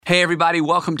Hey everybody,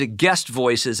 welcome to Guest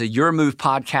Voices, a Your Move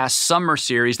podcast summer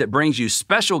series that brings you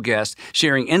special guests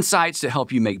sharing insights to help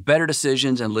you make better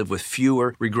decisions and live with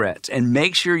fewer regrets. And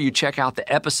make sure you check out the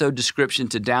episode description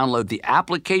to download the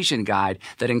application guide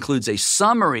that includes a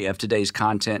summary of today's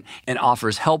content and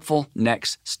offers helpful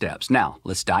next steps. Now,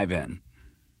 let's dive in.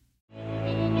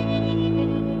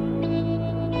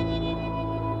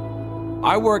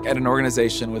 I work at an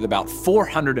organization with about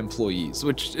 400 employees,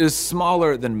 which is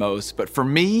smaller than most, but for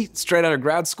me, straight out of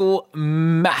grad school,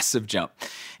 massive jump.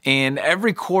 And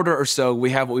every quarter or so, we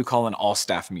have what we call an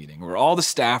all-staff meeting, where all the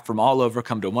staff from all over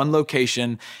come to one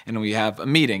location and we have a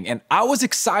meeting. And I was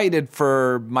excited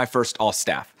for my first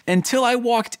all-staff until I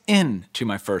walked in to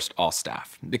my first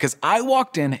all-staff, because I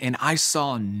walked in and I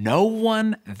saw no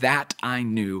one that I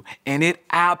knew, and it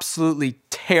absolutely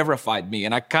terrified me.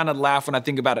 And I kind of laugh when I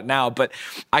think about it now, but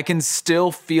I can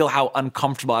still feel how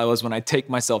uncomfortable I was when I take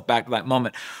myself back to that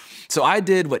moment. So I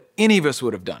did what any of us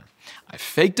would have done. I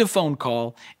faked a phone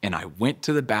call and I went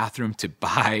to the bathroom to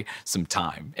buy some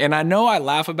time. And I know I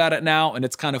laugh about it now and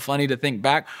it's kind of funny to think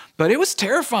back, but it was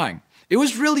terrifying. It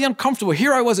was really uncomfortable.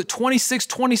 Here I was at 26,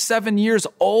 27 years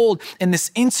old, and this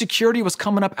insecurity was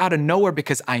coming up out of nowhere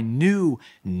because I knew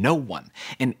no one.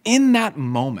 And in that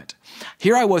moment,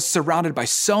 here I was surrounded by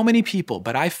so many people,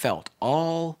 but I felt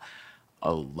all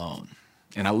alone.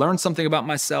 And I learned something about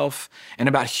myself and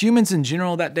about humans in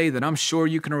general that day that I'm sure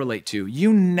you can relate to.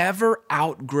 You never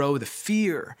outgrow the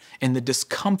fear and the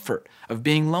discomfort of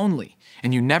being lonely,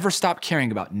 and you never stop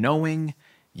caring about knowing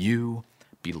you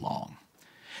belong.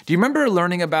 Do you remember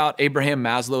learning about Abraham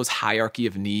Maslow's hierarchy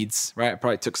of needs, right? I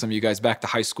probably took some of you guys back to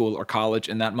high school or college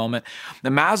in that moment.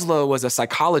 Now, Maslow was a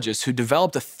psychologist who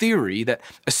developed a theory that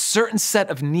a certain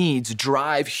set of needs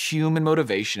drive human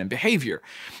motivation and behavior.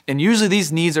 And usually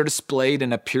these needs are displayed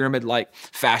in a pyramid-like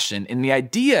fashion. And the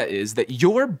idea is that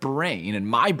your brain and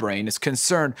my brain is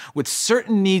concerned with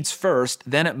certain needs first,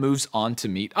 then it moves on to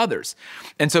meet others.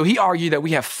 And so he argued that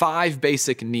we have 5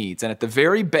 basic needs. And at the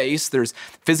very base, there's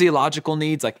physiological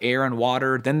needs like air and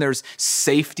water. Then there's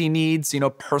safety needs,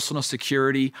 personal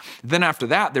security. Then after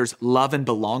that, there's love and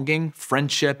belonging,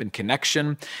 friendship and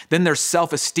connection. Then there's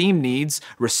self-esteem needs,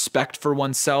 respect for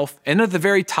oneself. And at the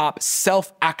very top,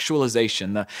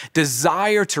 self-actualization, the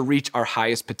desire to reach our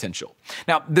highest potential.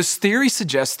 Now, this theory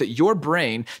suggests that your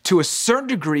brain, to a certain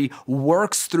degree,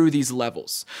 works through these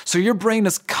levels. So your brain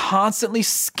is constantly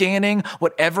scanning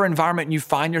whatever environment you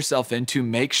find yourself in to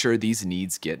make sure these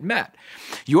needs get met.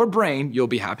 Your brain, you'll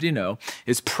be happy to know,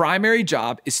 its primary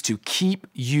job is to keep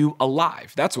you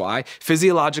alive. That's why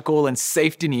physiological and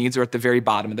safety needs are at the very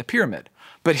bottom of the pyramid.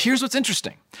 But here's what's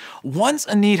interesting. Once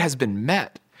a need has been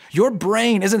met, your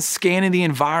brain isn't scanning the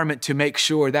environment to make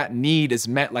sure that need is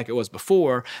met like it was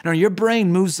before. No, your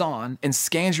brain moves on and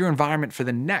scans your environment for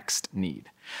the next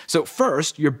need. So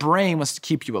first, your brain wants to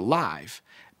keep you alive,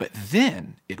 but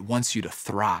then it wants you to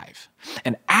thrive.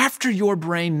 And after your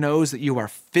brain knows that you are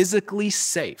physically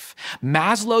safe,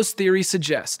 Maslow's theory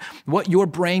suggests what your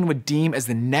brain would deem as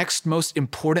the next most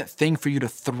important thing for you to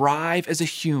thrive as a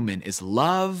human is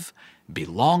love,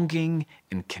 belonging,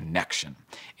 and connection.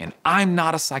 And I'm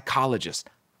not a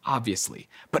psychologist, obviously,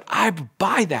 but I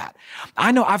buy that.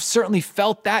 I know I've certainly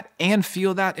felt that and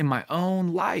feel that in my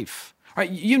own life. Right,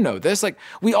 you know this,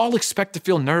 we all expect to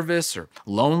feel nervous or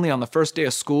lonely on the first day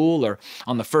of school or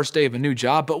on the first day of a new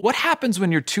job, but what happens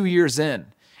when you're 2 years in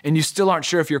and you still aren't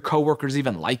sure if your coworkers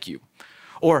even like you?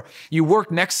 Or you work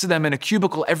next to them in a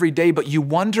cubicle every day, but you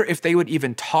wonder if they would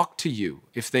even talk to you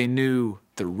if they knew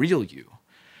the real you.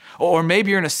 Or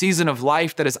maybe you're in a season of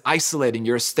life that is isolating.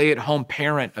 You're a stay-at-home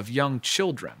parent of young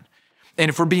children. And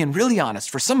if we're being really honest,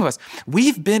 for some of us,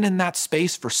 we've been in that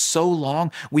space for so long,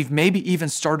 we've maybe even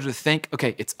started to think,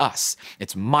 okay, it's us.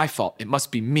 It's my fault. It must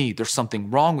be me. There's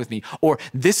something wrong with me. Or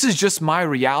this is just my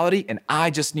reality and I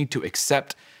just need to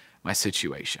accept my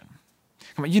situation.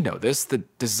 Come on, you know this, the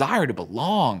desire to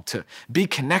belong, to be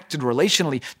connected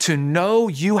relationally, to know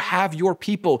you have your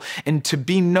people, and to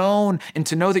be known and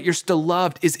to know that you're still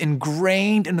loved is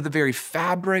ingrained into the very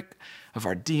fabric of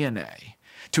our DNA.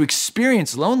 To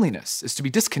experience loneliness is to be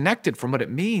disconnected from what it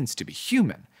means to be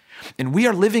human. And we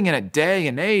are living in a day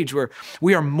and age where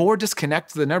we are more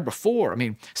disconnected than ever before.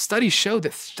 Studies show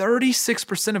that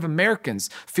 36% of Americans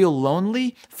feel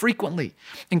lonely frequently,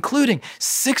 including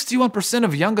 61%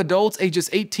 of young adults ages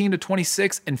 18 to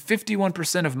 26 and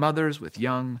 51% of mothers with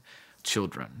young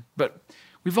children. But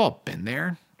we've all been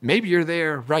there. Maybe you're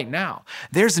there right now.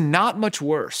 There's not much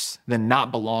worse than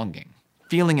not belonging,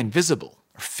 feeling invisible,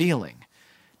 or feeling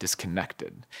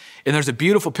disconnected. And there's a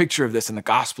beautiful picture of this in the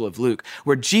Gospel of Luke,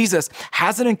 where Jesus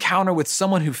has an encounter with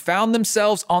someone who found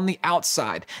themselves on the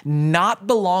outside, not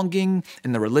belonging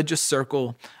in the religious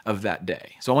circle of that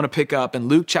day. So I want to pick up in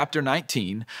Luke chapter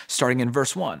 19, starting in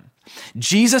verse 1.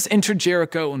 Jesus entered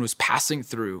Jericho and was passing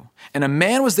through, and a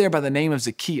man was there by the name of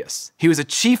Zacchaeus. He was a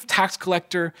chief tax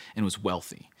collector and was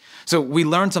wealthy. So we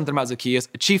learned something about Zacchaeus,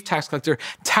 a chief tax collector.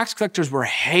 Tax collectors were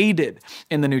hated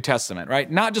in the New Testament,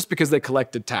 right? Not just because they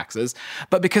collected taxes,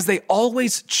 but because they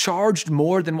always charged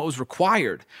more than what was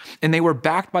required. And they were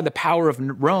backed by the power of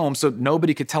Rome, so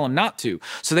nobody could tell them not to.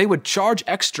 So they would charge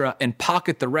extra and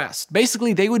pocket the rest.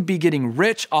 Basically, they would be getting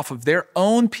rich off of their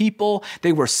own people.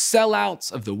 They were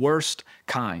sellouts of the worst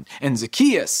kind. And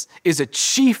Zacchaeus is a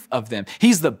chief of them.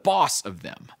 He's the boss of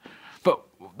them. But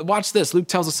watch this. Luke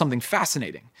tells us something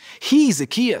fascinating. He,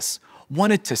 Zacchaeus,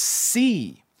 wanted to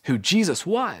see who Jesus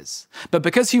was. But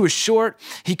because he was short,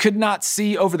 he could not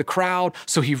see over the crowd.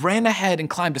 So he ran ahead and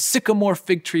climbed a sycamore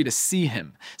fig tree to see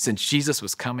him, since Jesus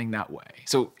was coming that way.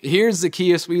 So here's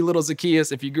Zacchaeus, wee little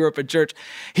Zacchaeus, if you grew up in church.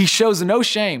 He shows no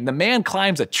shame. The man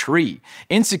climbs a tree.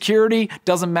 Insecurity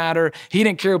doesn't matter. He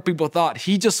didn't care what people thought.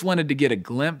 He just wanted to get a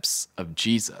glimpse of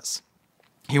Jesus.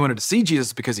 He wanted to see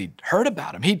Jesus because he'd heard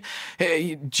about him.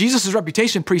 Jesus'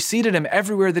 reputation preceded him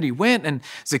everywhere that he went. And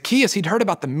Zacchaeus, he'd heard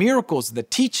about the miracles, the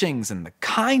teachings, and the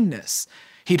kindness.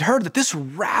 He'd heard that this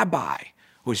rabbi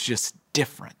was just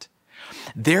different.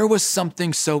 There was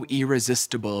something so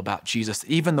irresistible about Jesus.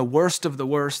 Even the worst of the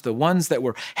worst, the ones that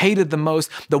were hated the most,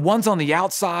 the ones on the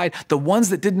outside, the ones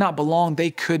that did not belong,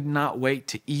 they could not wait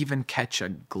to even catch a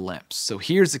glimpse. So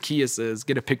here Zacchaeus is.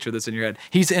 Get a picture of this in your head.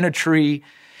 He's in a tree.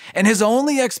 And his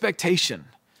only expectation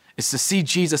is to see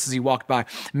Jesus as he walked by,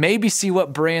 maybe see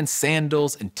what brand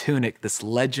sandals and tunic this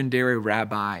legendary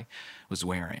rabbi was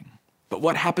wearing. But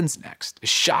what happens next is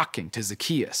shocking to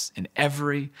Zacchaeus and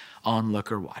every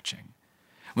onlooker watching.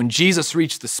 When Jesus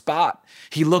reached the spot,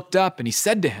 he looked up and he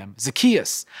said to him,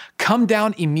 "Zacchaeus, come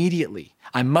down immediately.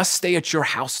 I must stay at your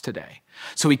house today."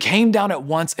 So he came down at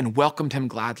once and welcomed him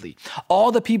gladly.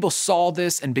 All the people saw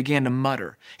this and began to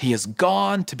mutter, "He has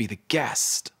gone to be the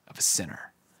guest of a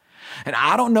sinner." And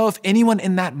I don't know if anyone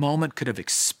in that moment could have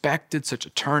expected such a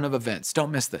turn of events.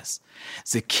 Don't miss this.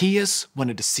 Zacchaeus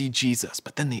wanted to see Jesus,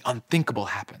 but then the unthinkable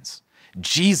happens.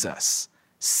 Jesus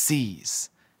sees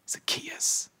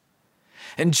Zacchaeus.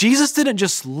 And Jesus didn't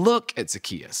just look at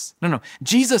Zacchaeus. No,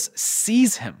 Jesus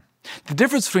sees him. The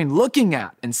difference between looking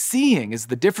at and seeing is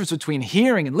the difference between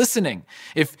hearing and listening.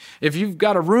 If you've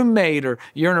got a roommate or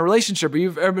you're in a relationship or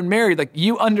you've ever been married, like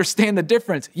you understand the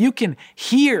difference. You can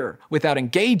hear without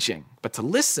engaging, but to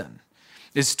listen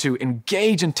is to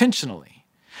engage intentionally.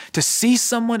 To see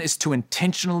someone is to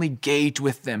intentionally engage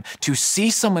with them. To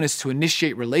see someone is to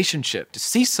initiate relationship. To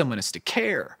see someone is to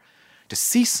care. To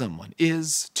see someone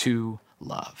is to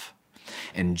love.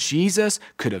 And Jesus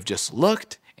could have just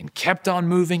looked and kept on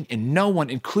moving, and no one,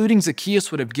 including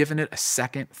Zacchaeus, would have given it a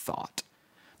second thought.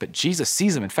 But Jesus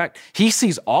sees him. In fact, he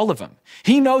sees all of them.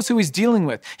 He knows who he's dealing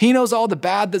with. He knows all the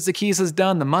bad that Zacchaeus has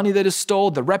done, the money that is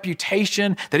stolen, the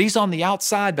reputation, that he's on the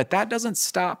outside. But that doesn't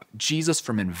stop Jesus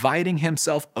from inviting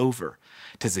himself over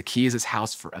to Zacchaeus'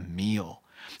 house for a meal.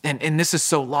 And this is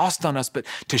so lost on us, but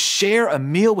to share a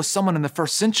meal with someone in the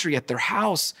first century at their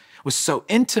house was so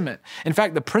intimate. In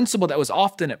fact, the principle that was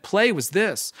often at play was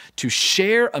this: to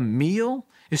share a meal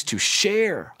is to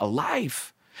share a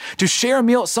life. To share a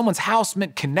meal at someone's house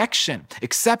meant connection,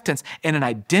 acceptance, and an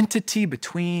identity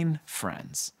between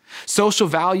friends. Social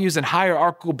values and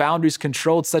hierarchical boundaries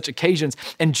controlled such occasions,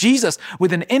 and Jesus,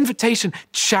 with an invitation,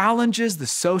 challenges the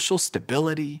social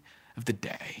stability of the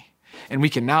day. And we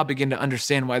can now begin to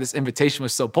understand why this invitation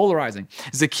was so polarizing.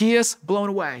 Zacchaeus, blown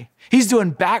away. He's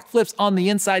doing backflips on the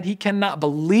inside. He cannot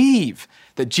believe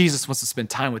that Jesus wants to spend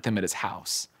time with him at his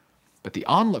house. But the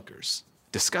onlookers,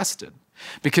 disgusted,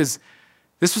 because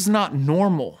this was not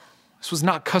normal. This was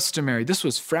not customary. This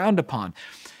was frowned upon.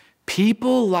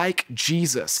 People like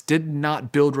Jesus did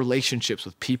not build relationships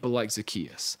with people like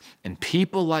Zacchaeus. And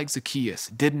people like Zacchaeus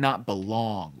did not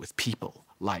belong with people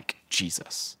like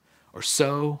Jesus. Or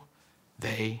so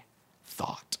they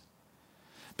thought.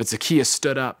 But Zacchaeus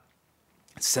stood up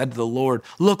and said to the Lord,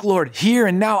 "Look, Lord, here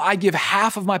and now I give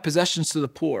half of my possessions to the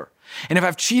poor. And if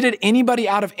I've cheated anybody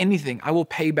out of anything, I will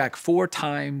pay back 4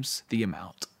 times the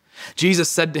amount." Jesus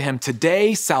said to him,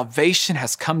 "Today salvation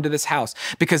has come to this house,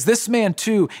 because this man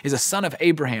too is a son of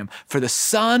Abraham. For the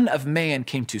Son of Man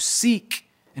came to seek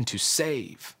and to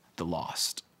save the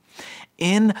lost."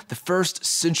 in the first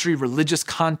century religious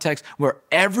context where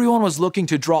everyone was looking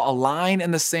to draw a line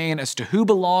in the sand as to who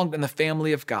belonged in the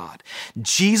family of God,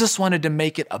 Jesus wanted to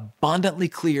make it abundantly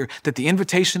clear that the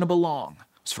invitation to belong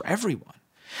was for everyone.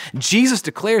 Jesus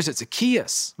declares that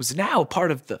Zacchaeus was now a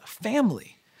part of the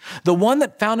family. The one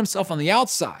that found himself on the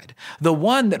outside, the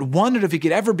one that wondered if he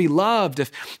could ever be loved,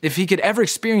 if he could ever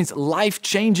experience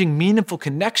life-changing, meaningful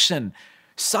connection,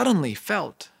 suddenly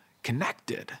felt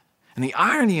connected. And the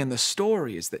irony in the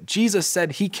story is that Jesus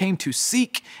said he came to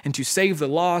seek and to save the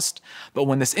lost, but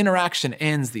when this interaction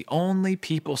ends, the only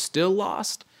people still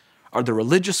lost are the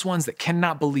religious ones that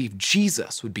cannot believe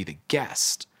Jesus would be the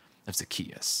guest of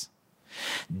Zacchaeus.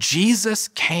 Jesus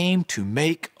came to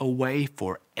make a way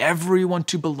for everyone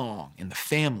to belong in the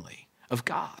family of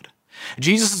God.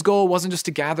 Jesus' goal wasn't just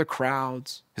to gather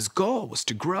crowds. His goal was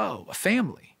to grow a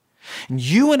family. And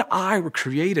you and I were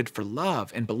created for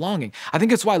love and belonging. I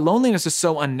think it's why loneliness is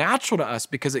so unnatural to us,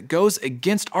 because it goes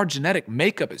against our genetic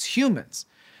makeup as humans.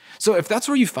 So if that's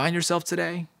where you find yourself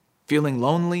today, feeling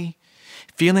lonely,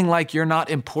 feeling like you're not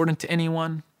important to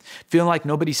anyone, feeling like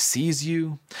nobody sees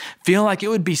you, feeling like it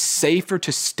would be safer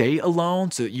to stay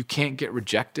alone so that you can't get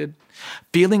rejected,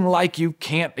 feeling like you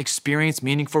can't experience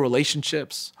meaningful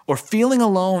relationships, or feeling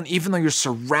alone even though you're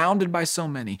surrounded by so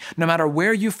many, no matter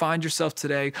where you find yourself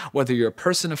today, whether you're a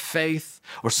person of faith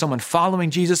or someone following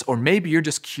Jesus, or maybe you're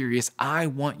just curious, I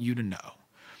want you to know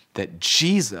that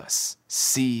Jesus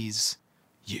sees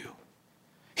you.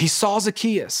 He saw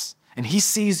Zacchaeus and he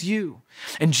sees you,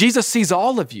 and Jesus sees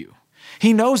all of you.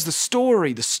 He knows the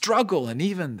story, the struggle, and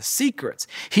even the secrets.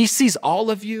 He sees all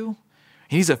of you.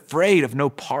 He's afraid of no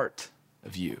part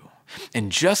of you.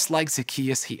 And just like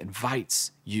Zacchaeus, he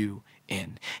invites you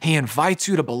in. He invites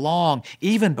you to belong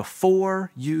even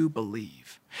before you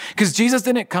believe. Because Jesus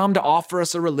didn't come to offer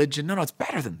us a religion. No, it's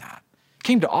better than that. He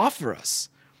came to offer us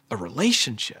a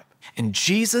relationship. And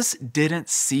Jesus didn't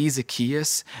see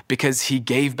Zacchaeus because he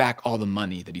gave back all the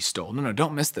money that he stole. No,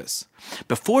 don't miss this.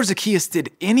 Before Zacchaeus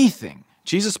did anything,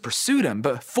 Jesus pursued him.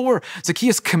 Before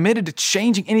Zacchaeus committed to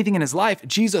changing anything in his life,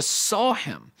 Jesus saw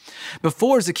him.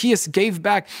 Before Zacchaeus gave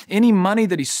back any money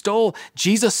that he stole,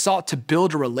 Jesus sought to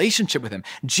build a relationship with him.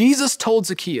 Jesus told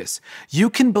Zacchaeus,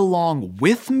 you can belong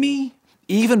with me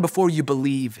even before you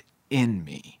believe in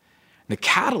me. The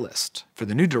catalyst for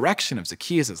the new direction of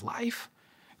Zacchaeus' life,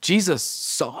 Jesus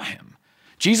saw him.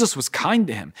 Jesus was kind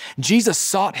to him. Jesus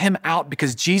sought him out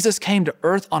because Jesus came to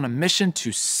earth on a mission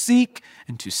to seek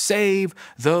and to save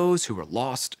those who were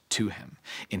lost to him.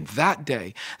 In that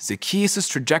day, Zacchaeus'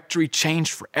 trajectory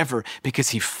changed forever because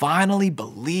he finally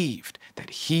believed that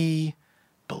he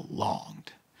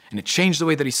belonged. And it changed the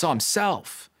way that he saw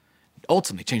himself. It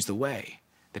ultimately changed the way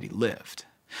that he lived.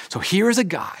 So here is a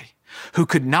guy who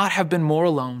could not have been more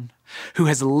alone, who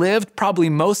has lived probably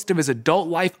most of his adult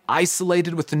life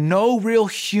isolated with no real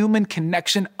human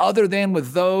connection other than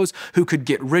with those who could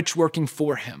get rich working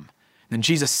for him. And then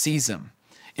Jesus sees him.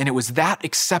 And it was that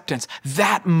acceptance,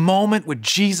 that moment with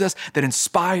Jesus that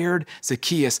inspired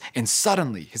Zacchaeus. And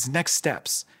suddenly his next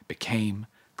steps became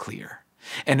clear.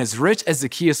 And as rich as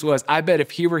Zacchaeus was, I bet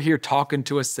if he were here talking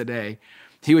to us today,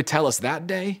 he would tell us that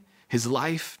day his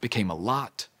life became a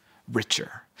lot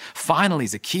richer. Finally,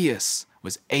 Zacchaeus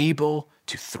was able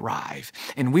to thrive.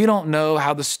 And we don't know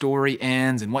how the story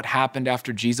ends and what happened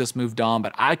after Jesus moved on,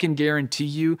 but I can guarantee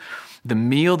you the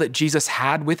meal that Jesus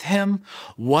had with him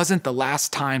wasn't the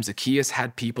last time Zacchaeus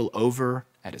had people over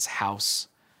at his house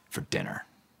for dinner.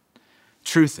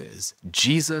 Truth is,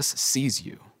 Jesus sees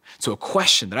you. So a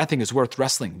question that I think is worth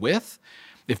wrestling with,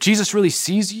 if Jesus really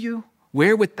sees you,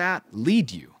 where would that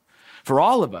lead you? For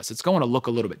all of us, it's going to look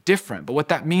a little bit different. But what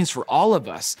that means for all of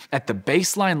us at the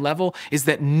baseline level is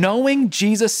that knowing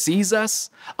Jesus sees us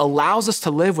allows us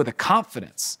to live with a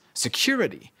confidence,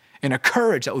 security, and a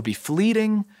courage that would be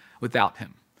fleeting without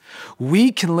him.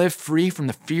 We can live free from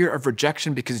the fear of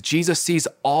rejection because Jesus sees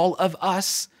all of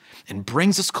us and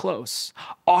brings us close,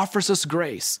 offers us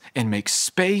grace, and makes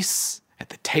space at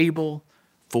the table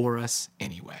for us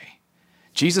anyway.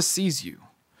 Jesus sees you,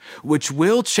 which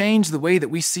will change the way that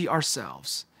we see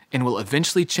ourselves and will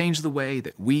eventually change the way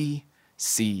that we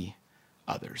see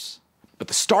others. But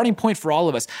the starting point for all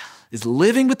of us is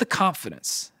living with the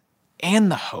confidence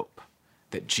and the hope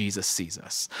that Jesus sees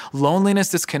us. Loneliness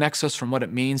disconnects us from what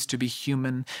it means to be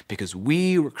human because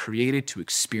we were created to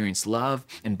experience love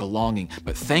and belonging.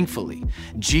 But thankfully,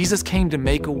 Jesus came to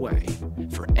make a way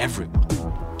for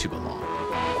everyone to belong.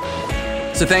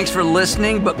 So thanks for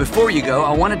listening, but before you go,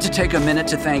 I wanted to take a minute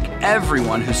to thank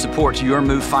everyone who supports Your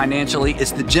Move financially.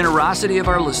 It's the generosity of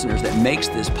our listeners that makes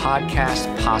this podcast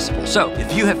possible. So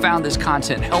if you have found this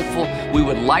content helpful, we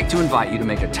would like to invite you to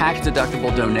make a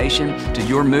tax-deductible donation to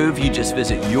Your Move. You just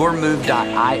visit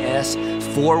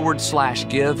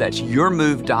yourmove.is/give. That's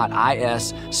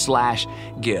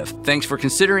yourmove.is/give. Thanks for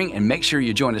considering, and make sure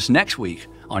you join us next week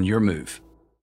on Your Move.